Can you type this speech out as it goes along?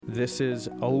This is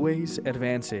Always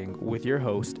Advancing with your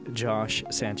host, Josh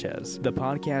Sanchez, the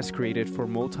podcast created for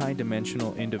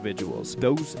multi-dimensional individuals,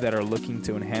 those that are looking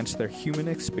to enhance their human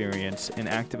experience and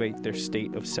activate their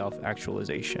state of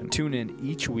self-actualization. Tune in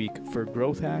each week for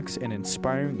growth hacks and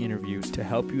inspiring interviews to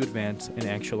help you advance and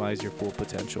actualize your full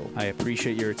potential. I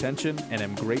appreciate your attention and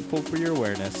am grateful for your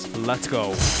awareness. Let's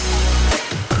go.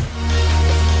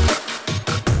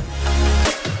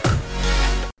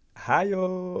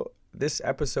 Hiyo! This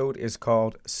episode is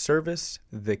called Service,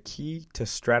 the Key to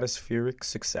Stratospheric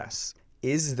Success.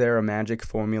 Is there a magic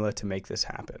formula to make this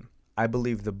happen? I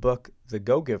believe the book, The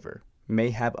Go-Giver,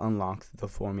 may have unlocked the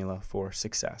formula for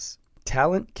success.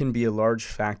 Talent can be a large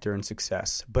factor in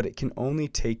success, but it can only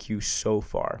take you so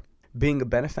far. Being a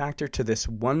benefactor to this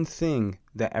one thing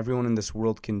that everyone in this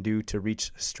world can do to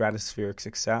reach stratospheric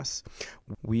success,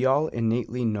 we all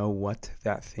innately know what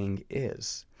that thing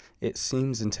is. It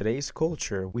seems in today's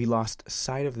culture, we lost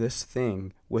sight of this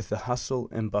thing with the hustle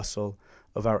and bustle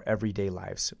of our everyday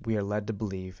lives. We are led to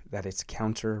believe that it's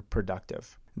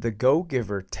counterproductive. The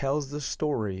Go-Giver tells the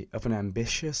story of an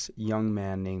ambitious young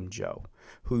man named Joe,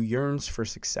 who yearns for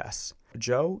success.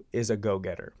 Joe is a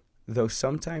go-getter, though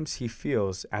sometimes he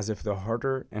feels as if the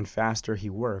harder and faster he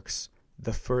works,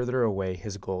 the further away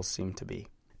his goals seem to be.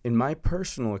 In my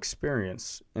personal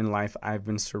experience in life, I've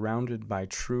been surrounded by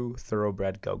true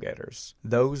thoroughbred go-getters,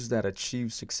 those that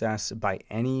achieve success by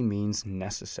any means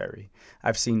necessary.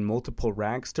 I've seen multiple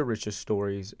rags to riches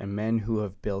stories and men who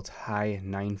have built high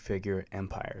nine-figure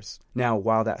empires. Now,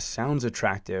 while that sounds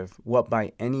attractive, what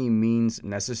by any means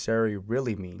necessary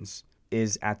really means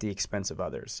is at the expense of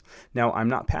others. Now, I'm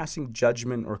not passing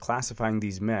judgment or classifying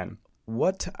these men.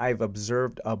 What I've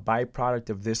observed a byproduct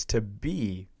of this to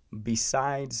be,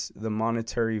 besides the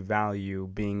monetary value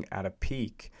being at a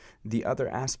peak, the other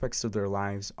aspects of their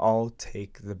lives all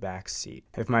take the back seat.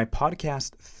 If my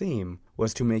podcast theme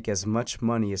was to make as much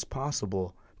money as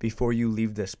possible before you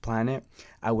leave this planet,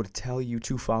 I would tell you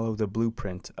to follow the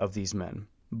blueprint of these men.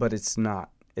 But it's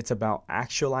not. It's about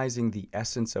actualizing the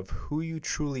essence of who you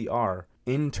truly are,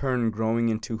 in turn growing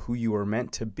into who you are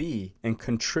meant to be and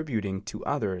contributing to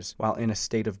others while in a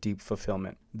state of deep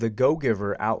fulfillment. The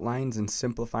Go-Giver outlines and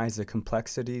simplifies the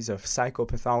complexities of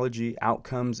psychopathology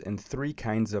outcomes in three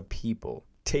kinds of people: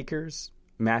 takers,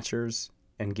 matchers,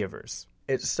 and givers.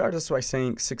 It starts by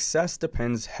saying success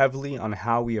depends heavily on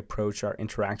how we approach our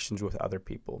interactions with other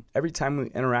people. Every time we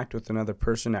interact with another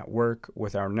person at work,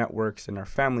 with our networks, and our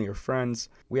family or friends,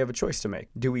 we have a choice to make.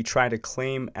 Do we try to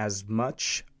claim as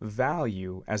much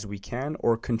value as we can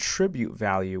or contribute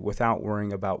value without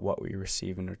worrying about what we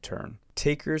receive in return?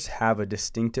 Takers have a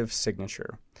distinctive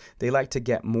signature. They like to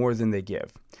get more than they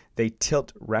give. They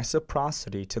tilt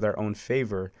reciprocity to their own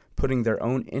favor, putting their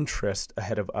own interest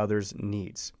ahead of others'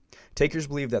 needs. Takers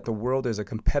believe that the world is a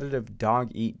competitive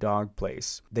dog-eat-dog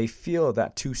place. They feel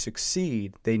that to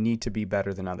succeed, they need to be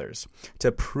better than others.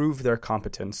 To prove their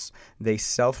competence, they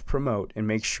self-promote and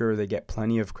make sure they get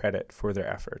plenty of credit for their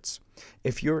efforts.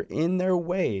 If you're in their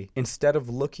way, instead of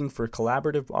looking for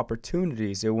collaborative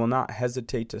opportunities, they will not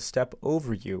hesitate to step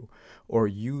over you or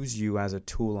use you as a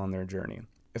tool on their journey.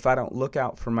 If I don't look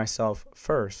out for myself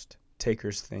first,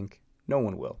 takers think no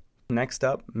one will. Next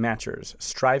up, matchers,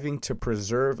 striving to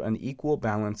preserve an equal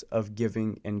balance of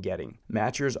giving and getting.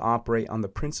 Matchers operate on the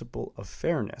principle of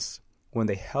fairness. When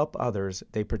they help others,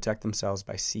 they protect themselves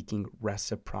by seeking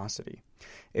reciprocity.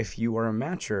 If you are a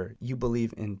matcher, you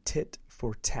believe in tit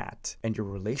for tat, and your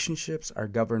relationships are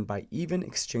governed by even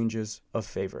exchanges of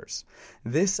favors.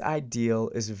 This ideal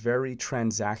is very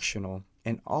transactional,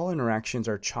 and all interactions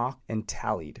are chalked and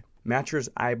tallied. Matchers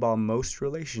eyeball most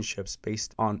relationships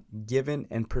based on given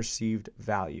and perceived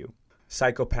value.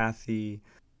 Psychopathy,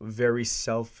 very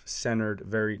self-centered,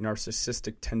 very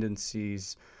narcissistic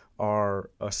tendencies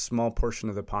are a small portion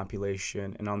of the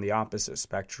population, and on the opposite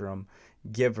spectrum,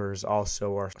 givers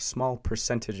also are a small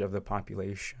percentage of the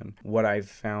population. What I've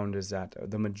found is that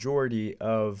the majority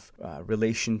of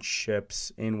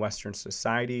relationships in Western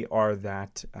society are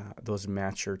those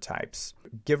matcher types.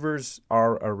 Givers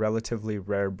are a relatively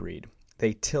rare breed.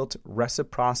 They tilt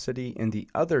reciprocity in the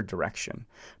other direction,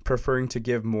 preferring to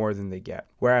give more than they get,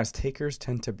 whereas takers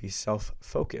tend to be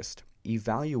self-focused,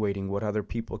 evaluating what other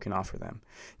people can offer them.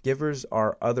 Givers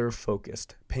are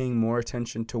other-focused, paying more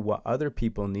attention to what other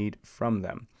people need from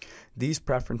them. These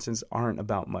preferences aren't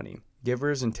about money.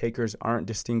 Givers and takers aren't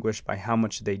distinguished by how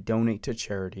much they donate to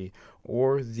charity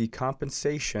or the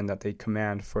compensation that they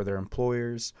command for their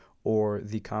employers or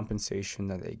the compensation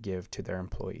that they give to their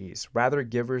employees. Rather,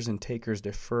 givers and takers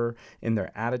differ in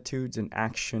their attitudes and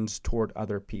actions toward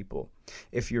other people.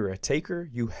 If you're a taker,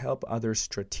 you help others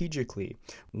strategically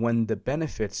when the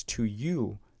benefits to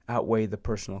you outweigh the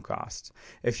personal costs.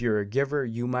 If you're a giver,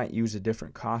 you might use a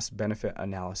different cost-benefit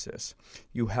analysis.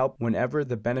 You help whenever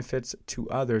the benefits to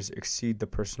others exceed the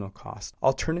personal cost.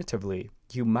 Alternatively,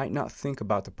 you might not think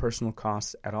about the personal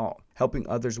costs at all. Helping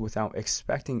others without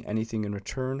expecting anything in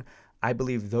return, I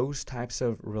believe those types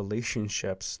of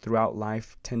relationships throughout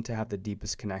life tend to have the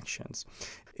deepest connections.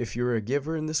 If you're a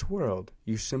giver in this world,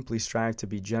 you simply strive to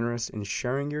be generous in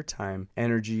sharing your time,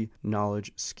 energy,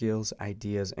 knowledge, skills,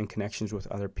 ideas, and connections with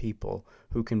other people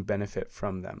who can benefit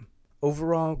from them.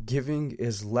 Overall, giving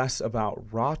is less about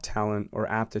raw talent or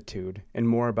aptitude and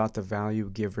more about the value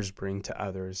givers bring to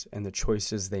others and the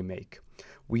choices they make.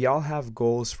 We all have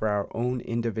goals for our own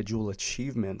individual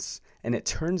achievements, and it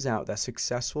turns out that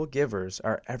successful givers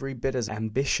are every bit as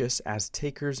ambitious as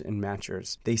takers and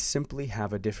matchers. They simply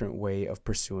have a different way of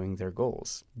pursuing their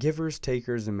goals. Givers,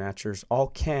 takers, and matchers all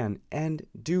can and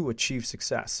do achieve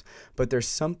success, but there's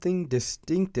something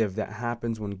distinctive that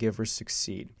happens when givers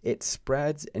succeed. It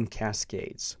spreads and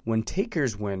cascades. When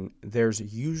takers win, there's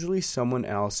usually someone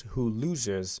else who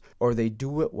loses, or they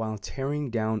do it while tearing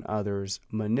down others,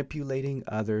 manipulating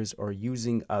others, or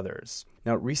using others.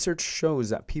 Now, research shows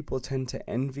that people tend to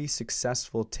envy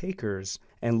successful takers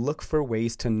and look for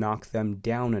ways to knock them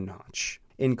down a notch.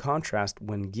 In contrast,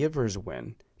 when givers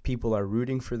win, people are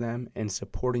rooting for them and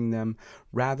supporting them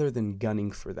rather than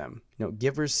gunning for them. Now,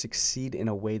 givers succeed in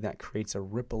a way that creates a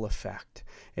ripple effect,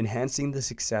 enhancing the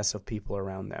success of people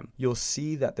around them. You'll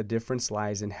see that the difference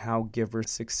lies in how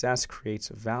givers' success creates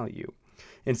value.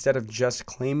 Instead of just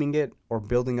claiming it or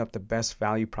building up the best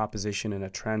value proposition in a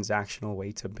transactional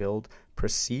way to build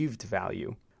perceived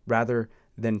value, rather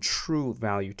than true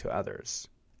value to others.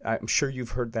 I'm sure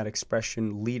you've heard that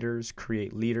expression, leaders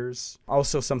create leaders.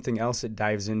 Also, something else it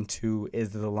dives into is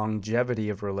the longevity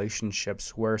of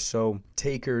relationships, where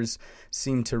takers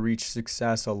seem to reach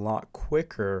success a lot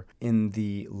quicker in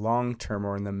the long term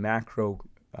or in the macro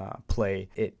play.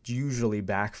 It usually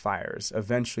backfires.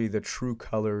 Eventually, the true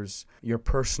colors, your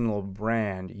personal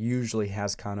brand, usually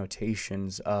has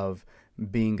connotations of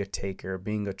being a taker,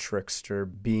 being a trickster,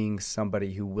 being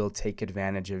somebody who will take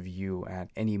advantage of you at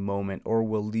any moment or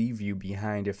will leave you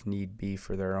behind if need be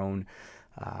for their own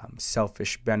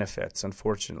selfish benefits,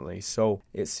 unfortunately. So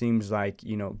it seems like,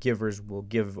 givers will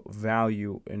give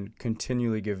value and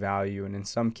continually give value. And in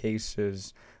some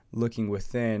cases, looking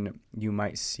within, you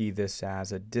might see this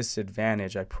as a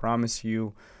disadvantage. I promise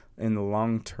you, in the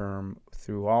long term,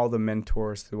 through all the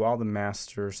mentors, through all the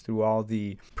masters, through all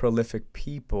the prolific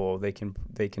people, they can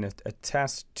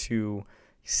attest to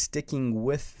sticking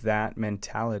with that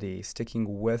mentality,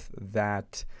 sticking with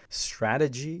that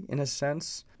strategy in a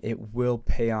sense. It will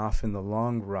pay off in the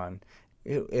long run.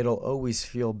 It'll always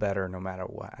feel better no matter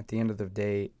what. At the end of the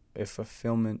day, if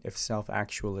fulfillment, if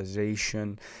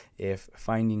self-actualization, if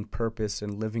finding purpose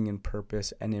and living in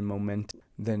purpose and in momentum,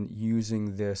 then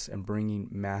using this and bringing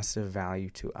massive value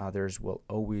to others will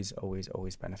always, always,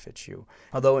 always benefit you.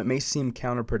 Although it may seem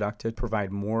counterproductive to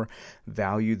provide more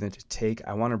value than to take,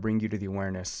 I want to bring you to the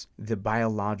awareness, the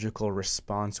biological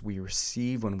response we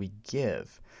receive when we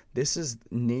give. This is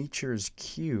nature's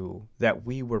cue that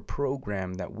we were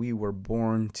programmed, that we were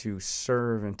born to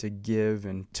serve and to give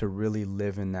and to really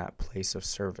live in that place of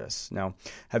service. Now,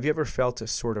 have you ever felt a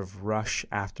sort of rush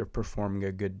after performing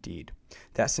a good deed?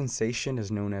 That sensation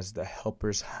is known as the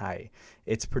helper's high.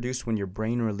 It's produced when your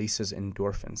brain releases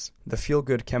endorphins, the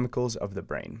feel-good chemicals of the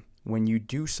brain. When you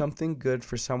do something good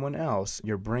for someone else,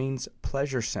 your brain's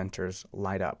pleasure centers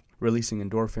light up, releasing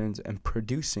endorphins and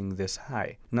producing this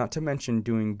high. Not to mention,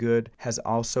 doing good has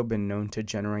also been known to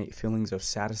generate feelings of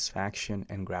satisfaction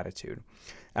and gratitude.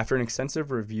 After an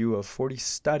extensive review of 40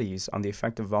 studies on the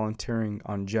effect of volunteering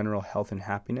on general health and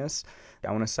happiness,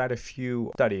 I want to cite a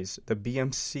few studies. The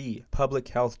BMC Public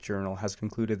Health Journal has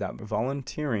concluded that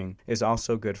volunteering is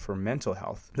also good for mental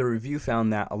health. The review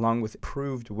found that along with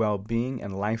improved well-being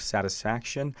and life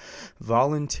satisfaction,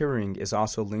 volunteering is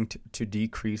also linked to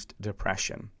decreased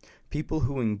depression. People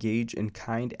who engage in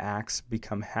kind acts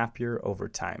become happier over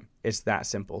time. It's that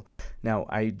simple. Now,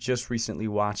 I just recently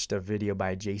watched a video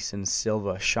by Jason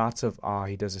Silva, Shots of Awe.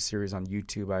 He does a series on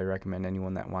YouTube. I recommend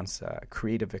anyone that wants a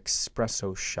creative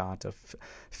espresso shot, a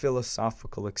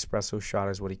philosophical espresso shot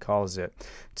is what he calls it,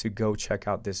 to go check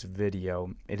out this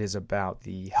video. It is about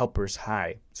the helper's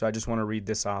high. So I just want to read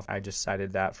this off. I just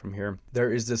cited that from here.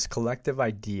 There is this collective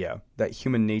idea that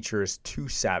human nature is too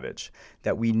savage,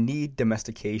 that we need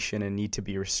domestication and need to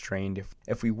be restrained.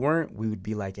 If we weren't, we would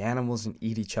be like animals and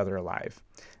eat each other alive.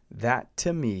 That,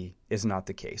 to me, is not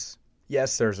the case.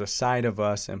 Yes, there's a side of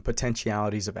us and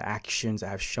potentialities of actions that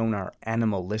have shown our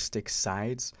animalistic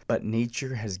sides, but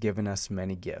nature has given us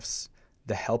many gifts.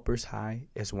 The helper's high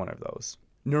is one of those.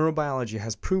 Neurobiology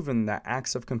has proven that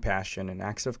acts of compassion and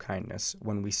acts of kindness,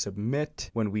 when we submit,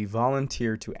 when we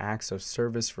volunteer to acts of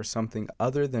service for something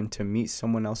other than to meet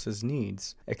someone else's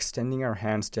needs, extending our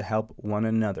hands to help one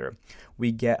another,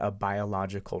 we get a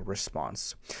biological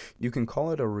response. You can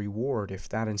call it a reward if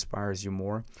that inspires you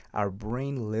more. Our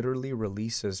brain literally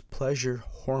releases pleasure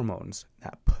hormones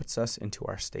that puts us into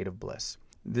our state of bliss.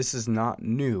 This is not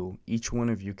new. Each one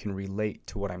of you can relate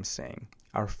to what I'm saying.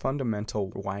 Our fundamental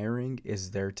wiring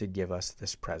is there to give us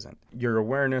this present. Your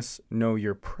awareness, know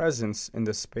your presence in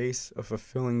the space of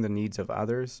fulfilling the needs of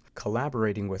others,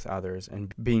 collaborating with others,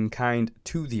 and being kind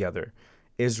to the other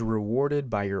is rewarded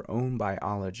by your own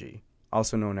biology,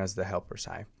 also known as the helper's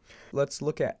high. Let's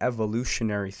look at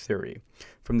evolutionary theory.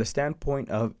 From the standpoint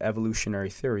of evolutionary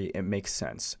theory, it makes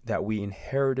sense that we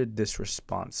inherited this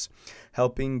response.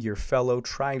 Helping your fellow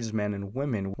tribesmen and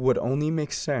women would only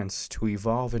make sense to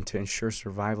evolve and to ensure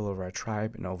survival of our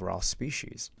tribe and overall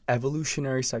species.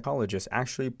 Evolutionary psychologists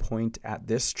actually point at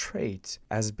this trait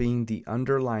as being the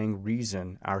underlying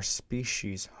reason our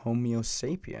species, Homo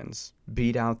sapiens,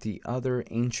 beat out the other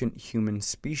ancient human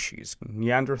species,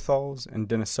 Neanderthals and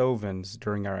Denisovans,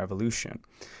 during our evolution.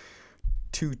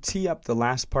 To tee up the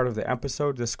last part of the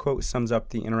episode, this quote sums up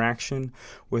the interaction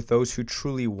with those who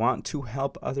truly want to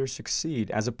help others succeed,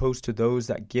 as opposed to those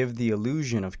that give the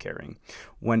illusion of caring,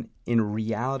 when in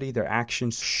reality their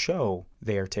actions show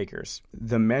they are takers.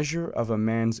 The measure of a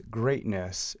man's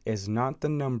greatness is not the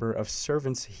number of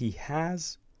servants he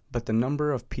has, but the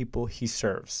number of people he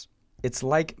serves. It's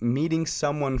like meeting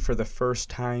someone for the first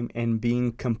time and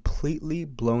being completely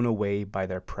blown away by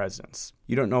their presence.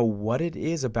 You don't know what it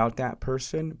is about that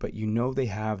person, but you know they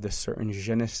have the certain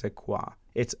je ne sais quoi.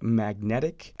 It's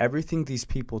magnetic. Everything these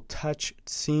people touch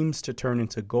seems to turn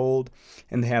into gold,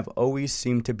 and they have always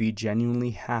seemed to be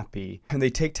genuinely happy, and they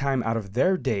take time out of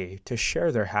their day to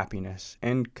share their happiness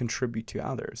and contribute to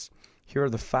others. Here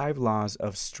are the 5 laws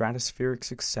of stratospheric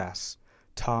success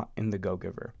taught in The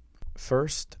Go-Giver.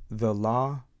 First, the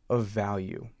law of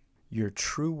value. Your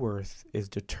true worth is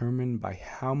determined by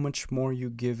how much more you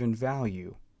give in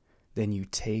value than you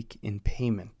take in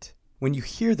payment. When you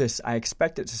hear this, I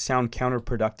expect it to sound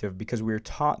counterproductive because we are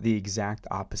taught the exact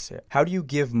opposite. How do you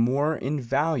give more in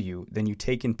value than you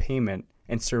take in payment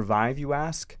and survive, you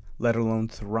ask, let alone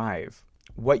thrive?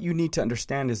 What you need to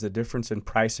understand is the difference in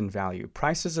price and value.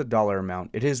 Price is a dollar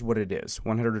amount. It is what it is.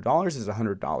 $100 is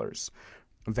 $100.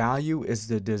 Value is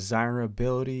the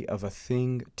desirability of a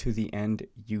thing to the end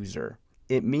user.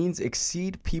 It means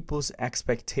exceed people's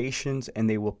expectations and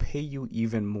they will pay you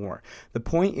even more. The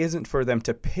point isn't for them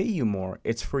to pay you more,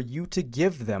 it's for you to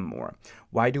give them more.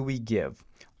 Why do we give?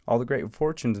 All the great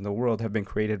fortunes in the world have been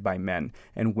created by men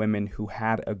and women who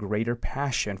had a greater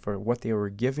passion for what they were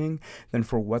giving than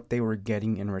for what they were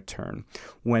getting in return.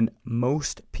 When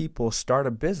most people start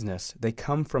a business, they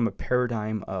come from a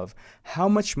paradigm of how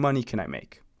much money can I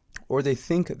make? Or they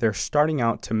think they're starting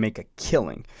out to make a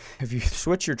killing. If you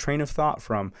switch your train of thought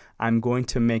from I'm going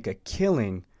to make a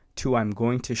killing to I'm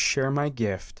going to share my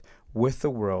gift with the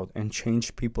world and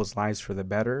change people's lives for the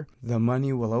better, the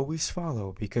money will always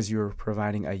follow because you're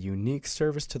providing a unique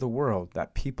service to the world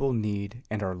that people need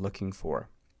and are looking for.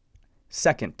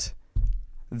 Second,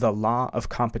 the law of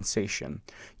compensation.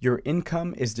 Your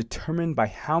income is determined by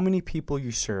how many people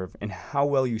you serve and how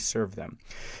well you serve them.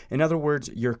 In other words,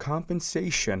 your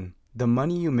compensation, the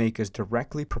money you make, is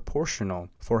directly proportional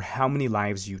for how many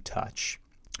lives you touch.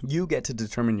 You get to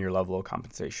determine your level of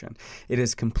compensation. It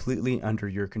is completely under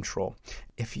your control.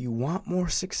 If you want more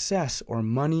success or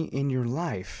money in your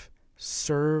life,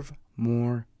 serve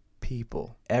more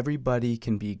people. Everybody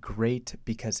can be great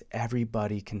because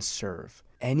everybody can serve.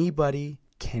 Anybody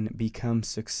can become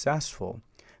successful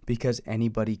because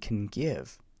anybody can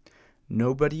give.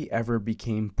 Nobody ever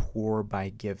became poor by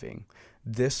giving.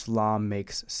 This law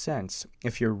makes sense.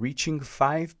 If you're reaching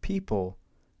 5 people,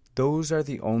 those are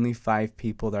the only 5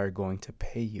 people that are going to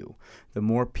pay you. The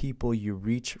more people you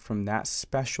reach from that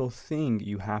special thing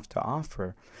you have to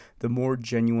offer, the more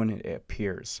genuine it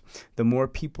appears. The more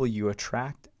people you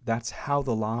attract, that's how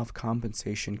the law of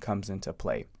compensation comes into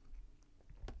play.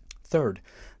 Third,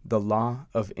 the law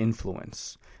of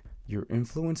influence. Your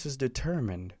influence is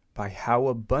determined by how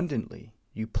abundantly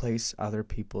you place other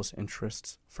people's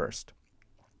interests first.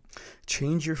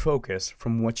 Change your focus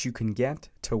from what you can get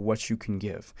to what you can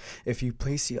give. If you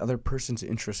place the other person's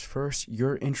interest first,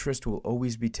 your interest will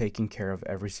always be taken care of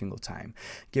every single time.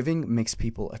 Giving makes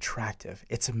people attractive.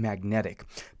 It's magnetic.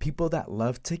 People that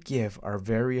love to give are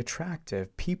very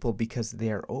attractive people because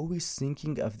they are always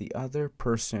thinking of the other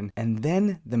person and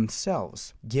then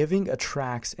themselves. Giving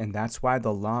attracts, and that's why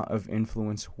the law of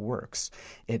influence works.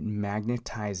 It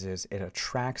magnetizes, it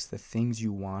attracts the things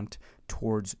you want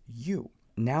towards you.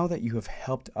 Now that you have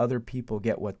helped other people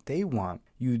get what they want,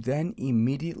 you then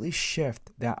immediately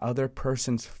shift that other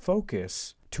person's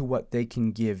focus to what they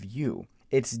can give you.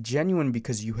 It's genuine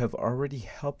because you have already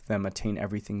helped them attain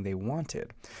everything they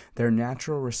wanted. Their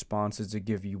natural response is to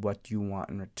give you what you want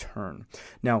in return.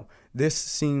 Now, this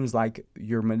seems like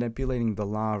you're manipulating the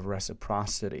law of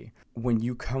reciprocity. When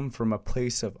you come from a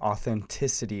place of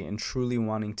authenticity and truly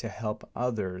wanting to help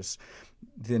others,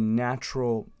 the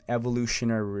natural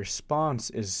evolutionary response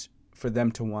is for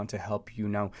them to want to help you.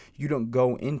 Now, you don't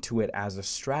go into it as a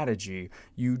strategy.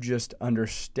 You just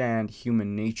understand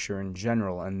human nature in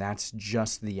general, and that's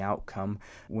just the outcome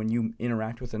when you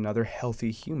interact with another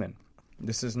healthy human.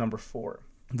 This is number 4.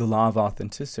 The law of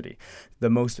authenticity. The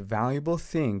most valuable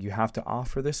thing you have to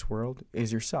offer this world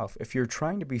is yourself. If you're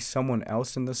trying to be someone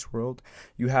else in this world,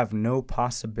 you have no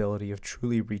possibility of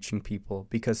truly reaching people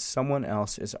because someone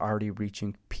else is already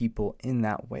reaching people in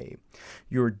that way.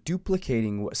 You're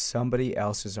duplicating what somebody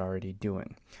else is already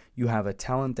doing. You have a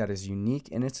talent that is unique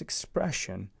in its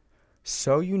expression,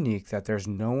 so unique that there's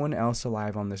no one else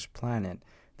alive on this planet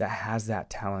that has that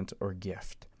talent or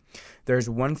gift. There's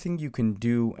one thing you can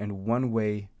do and one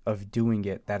way of doing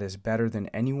it that is better than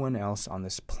anyone else on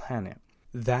this planet.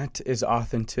 That is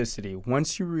authenticity.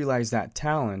 Once you realize that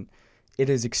talent, it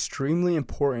is extremely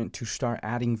important to start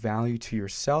adding value to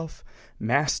yourself,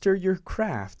 master your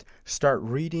craft, start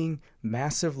reading,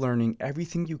 massive learning,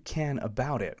 everything you can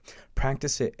about it.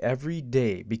 Practice it every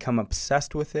day, become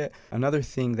obsessed with it. Another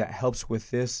thing that helps with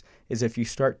this is if you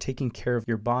start taking care of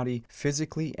your body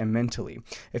physically and mentally.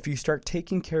 If you start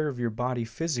taking care of your body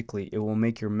physically, it will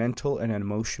make your mental and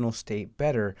emotional state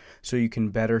better so you can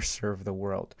better serve the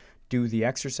world. Do the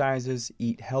exercises,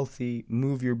 eat healthy,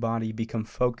 move your body, become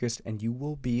focused, and you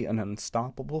will be an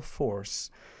unstoppable force,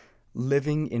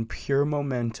 living in pure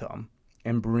momentum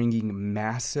and bringing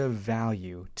massive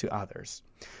value to others.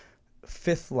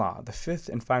 5th law, the 5th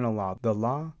and final law, the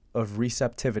law of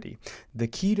receptivity. The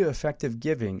key to effective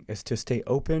giving is to stay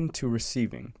open to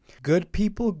receiving. Good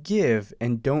people give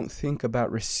and don't think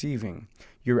about receiving.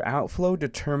 Your outflow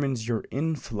determines your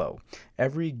inflow.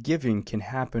 Every giving can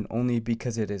happen only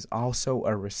because it is also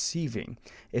a receiving.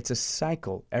 It's a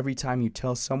cycle. Every time you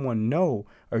tell someone no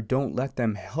or don't let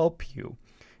them help you,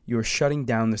 you are shutting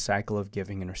down the cycle of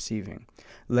giving and receiving.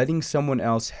 Letting someone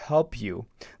else help you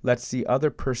lets the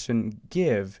other person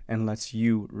give and lets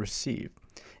you receive.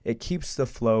 It keeps the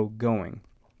flow going.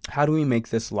 How do we make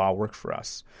this law work for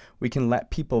us? We can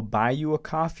let people buy you a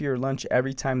coffee or lunch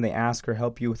every time they ask or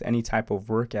help you with any type of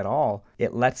work at all.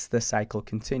 It lets the cycle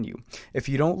continue. If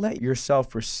you don't let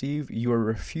yourself receive, you are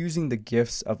refusing the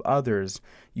gifts of others.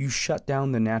 You shut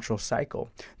down the natural cycle.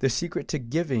 The secret to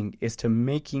giving is to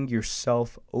making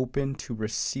yourself open to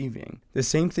receiving. The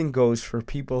same thing goes for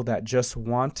people that just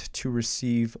want to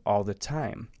receive all the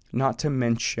time. Not to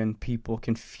mention, people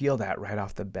can feel that right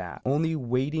off the bat. Only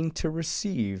waiting to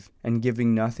receive and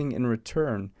giving nothing in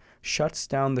return shuts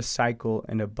down the cycle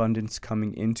and abundance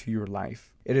coming into your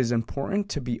life. It is important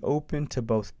to be open to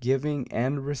both giving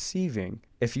and receiving.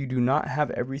 If you do not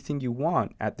have everything you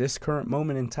want at this current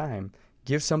moment in time,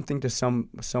 give something to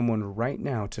someone right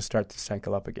now to start the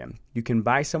cycle up again. You can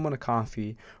buy someone a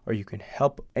coffee, or you can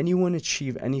help anyone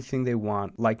achieve anything they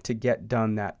want, like to get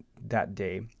done that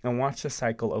day, and watch the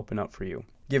cycle open up for you.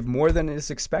 Give more than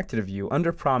is expected of you.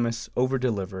 Under promise, over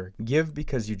deliver. Give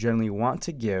because you generally want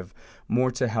to give more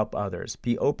to help others.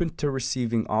 Be open to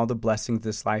receiving all the blessings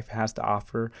this life has to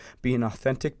offer. Be an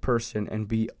authentic person and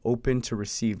be open to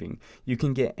receiving. You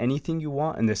can get anything you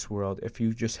want in this world if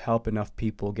you just help enough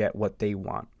people get what they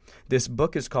want. This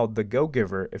book is called The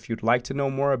Go-Giver. If you'd like to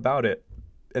know more about it,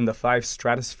 and the 5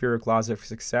 stratospheric laws of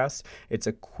success. It's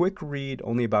a quick read,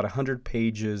 only about 100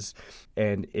 pages,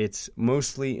 and it's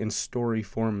mostly in story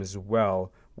form as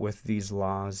well, with these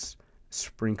laws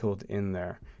sprinkled in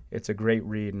there. It's a great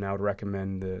read, and I would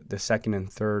recommend the second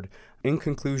and third. In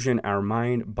conclusion, our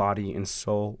mind, body, and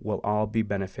soul will all be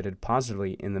benefited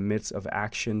positively in the midst of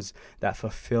actions that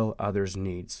fulfill others'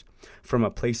 needs. From a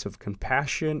place of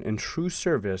compassion and true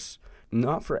service,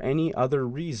 not for any other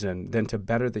reason than to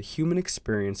better the human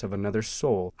experience of another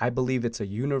soul. I believe it's a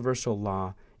universal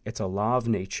law It's a law of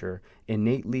nature.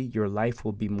 Innately, your life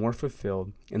will be more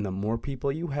fulfilled, and the more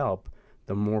people you help,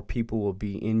 the more people will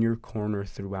be in your corner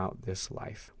throughout this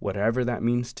life. Whatever that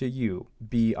means to you,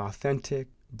 be authentic,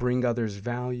 bring others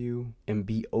value, and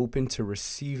be open to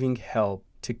receiving help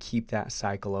to keep that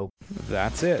cycle open.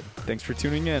 That's it. Thanks for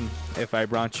tuning in. If I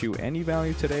brought you any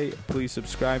value today, please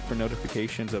subscribe for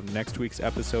notifications of next week's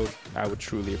episode. I would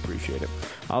truly appreciate it.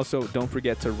 Also, don't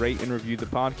forget to rate and review the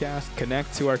podcast.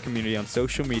 Connect to our community on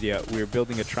social media. We are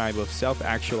building a tribe of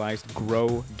self-actualized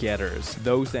grow-getters,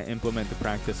 those that implement the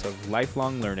practice of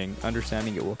lifelong learning,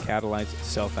 understanding it will catalyze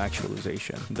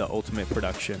self-actualization, the ultimate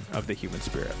production of the human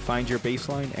spirit. Find your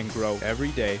baseline and grow every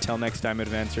day. Till next time,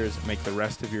 advancers, make the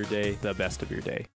rest of your day the best of your day.